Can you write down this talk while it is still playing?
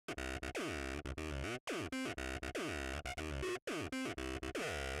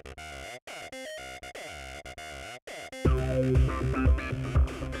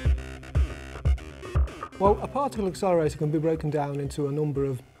Well, a particle accelerator can be broken down into a number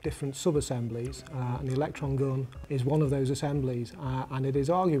of different sub-assemblies, and the electron gun is one of those assemblies, and it is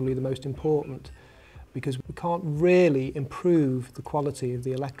arguably the most important because we can't really improve the quality of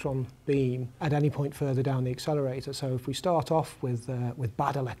the electron beam at any point further down the accelerator. So if we start off with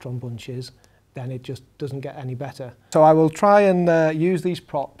bad electron bunches, then it just doesn't get any better. So I will try and use these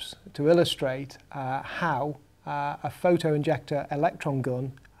props to illustrate how a photo-injector electron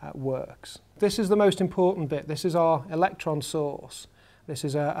gun works. This is the most important bit. This is our electron source. This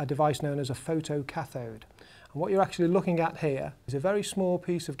is a device known as a photocathode. And what you're actually looking at here is a very small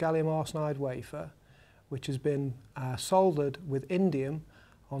piece of gallium arsenide wafer which has been soldered with indium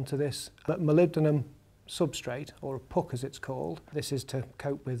onto this molybdenum substrate, or a puck as it's called. This is to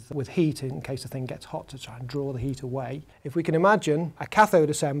cope with heat in case the thing gets hot, to try and draw the heat away. If we can imagine a cathode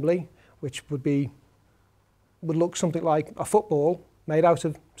assembly, which would look something like a football made out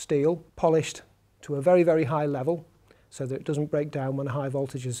of steel, polished to a very, very high level so that it doesn't break down when a high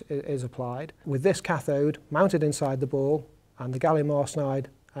voltage is applied. With this cathode mounted inside the ball and the gallium arsenide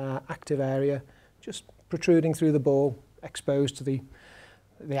active area just protruding through the ball, exposed to the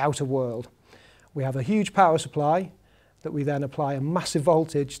outer world. We have a huge power supply that we then apply a massive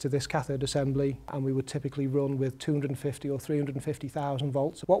voltage to this cathode assembly, and we would typically run with 250 or 350,000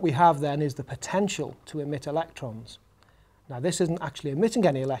 volts. What we have then is the potential to emit electrons. Now this isn't actually emitting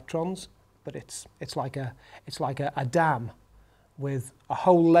any electrons, but it's like a dam with a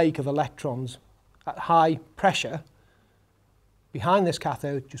whole lake of electrons at high pressure behind this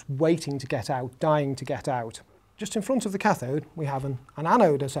cathode, just waiting to get out, dying to get out. Just in front of the cathode we have an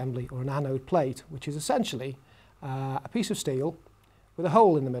anode assembly, or an anode plate, which is essentially a piece of steel with a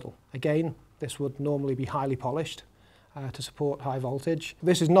hole in the middle. Again, this would normally be highly polished to support high voltage.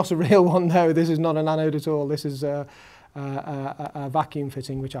 This is not a real one, no, this is not an anode at all. This is a vacuum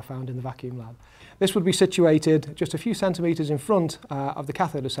fitting which I found in the vacuum lab. This would be situated just a few centimetres in front of the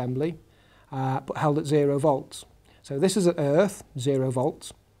cathode assembly, but held at 0 volts. So this is at earth, 0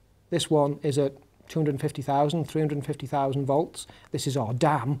 volts. This one is at 250,000, 350,000 volts. This is our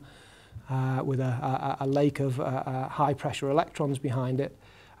dam with a lake of high pressure electrons behind it.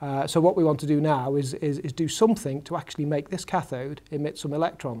 So what we want to do now is do something to actually make this cathode emit some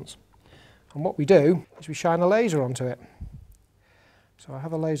electrons. And what we do is we shine a laser onto it. So I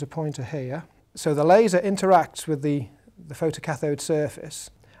have a laser pointer here. So the laser interacts with the photocathode surface,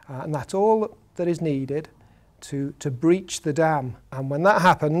 and that's all that is needed to breach the dam. And when that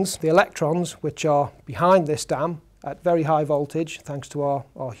happens, the electrons, which are behind this dam at very high voltage, thanks to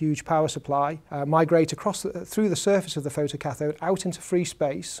our huge power supply, migrate across through the surface of the photocathode out into free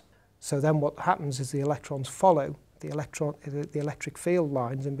space. So then what happens is the electrons follow the electric field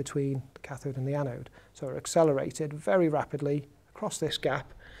lines in between the cathode and the anode. So are accelerated very rapidly across this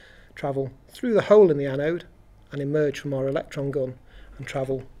gap, travel through the hole in the anode and emerge from our electron gun and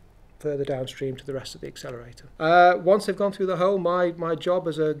travel further downstream to the rest of the accelerator. Once they've gone through the hole, my job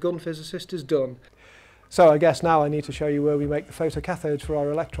as a gun physicist is done. So I guess now I need to show you where we make the photocathodes for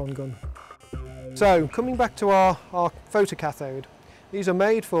our electron gun. So coming back to our photocathode, these are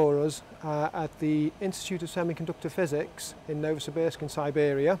made for us at the Institute of Semiconductor Physics in Novosibirsk in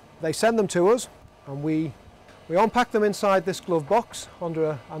Siberia. They send them to us and we unpack them inside this glove box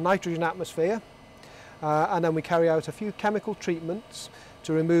under a nitrogen atmosphere, and then we carry out a few chemical treatments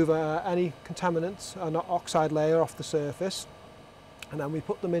to remove any contaminants, an oxide layer off the surface, and then we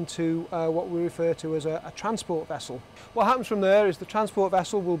put them into what we refer to as a transport vessel. What happens from there is the transport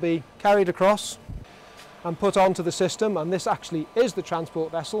vessel will be carried across and put onto the system, and this actually is the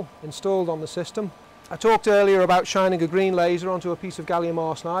transport vessel installed on the system. I talked earlier about shining a green laser onto a piece of gallium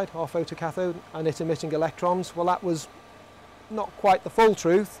arsenide, our photocathode, and it emitting electrons. Well, that was not quite the full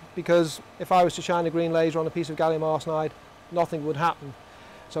truth, because if I was to shine a green laser on a piece of gallium arsenide, nothing would happen.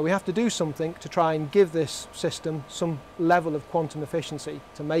 So we have to do something to try and give this system some level of quantum efficiency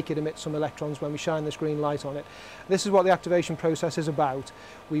to make it emit some electrons when we shine this green light on it. This is what the activation process is about.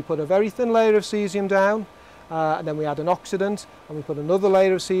 We put a very thin layer of cesium down, and then we add an oxidant, and we put another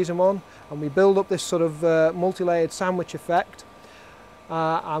layer of cesium on, and we build up this sort of multi-layered sandwich effect.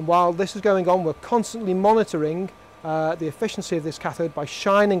 And while this is going on, we're constantly monitoring the efficiency of this cathode by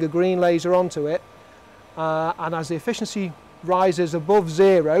shining a green laser onto it, and as the efficiency rises above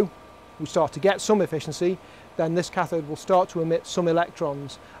 0, we start to get some efficiency, then this cathode will start to emit some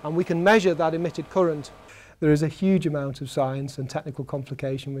electrons, and we can measure that emitted current. There is a huge amount of science and technical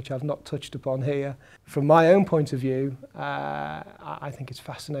complication which I've not touched upon here. From my own point of view, I think it's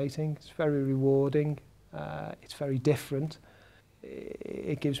fascinating, it's very rewarding, it's very different.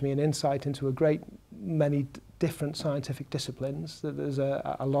 It gives me an insight into a great many different scientific disciplines. There's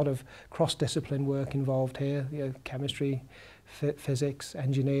a lot of cross-discipline work involved here, you know, chemistry, physics,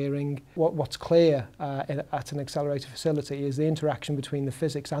 engineering. What's clear at an accelerator facility is the interaction between the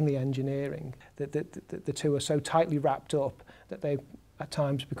physics and the engineering. The two are so tightly wrapped up that they at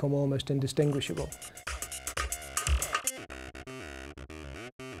times become almost indistinguishable.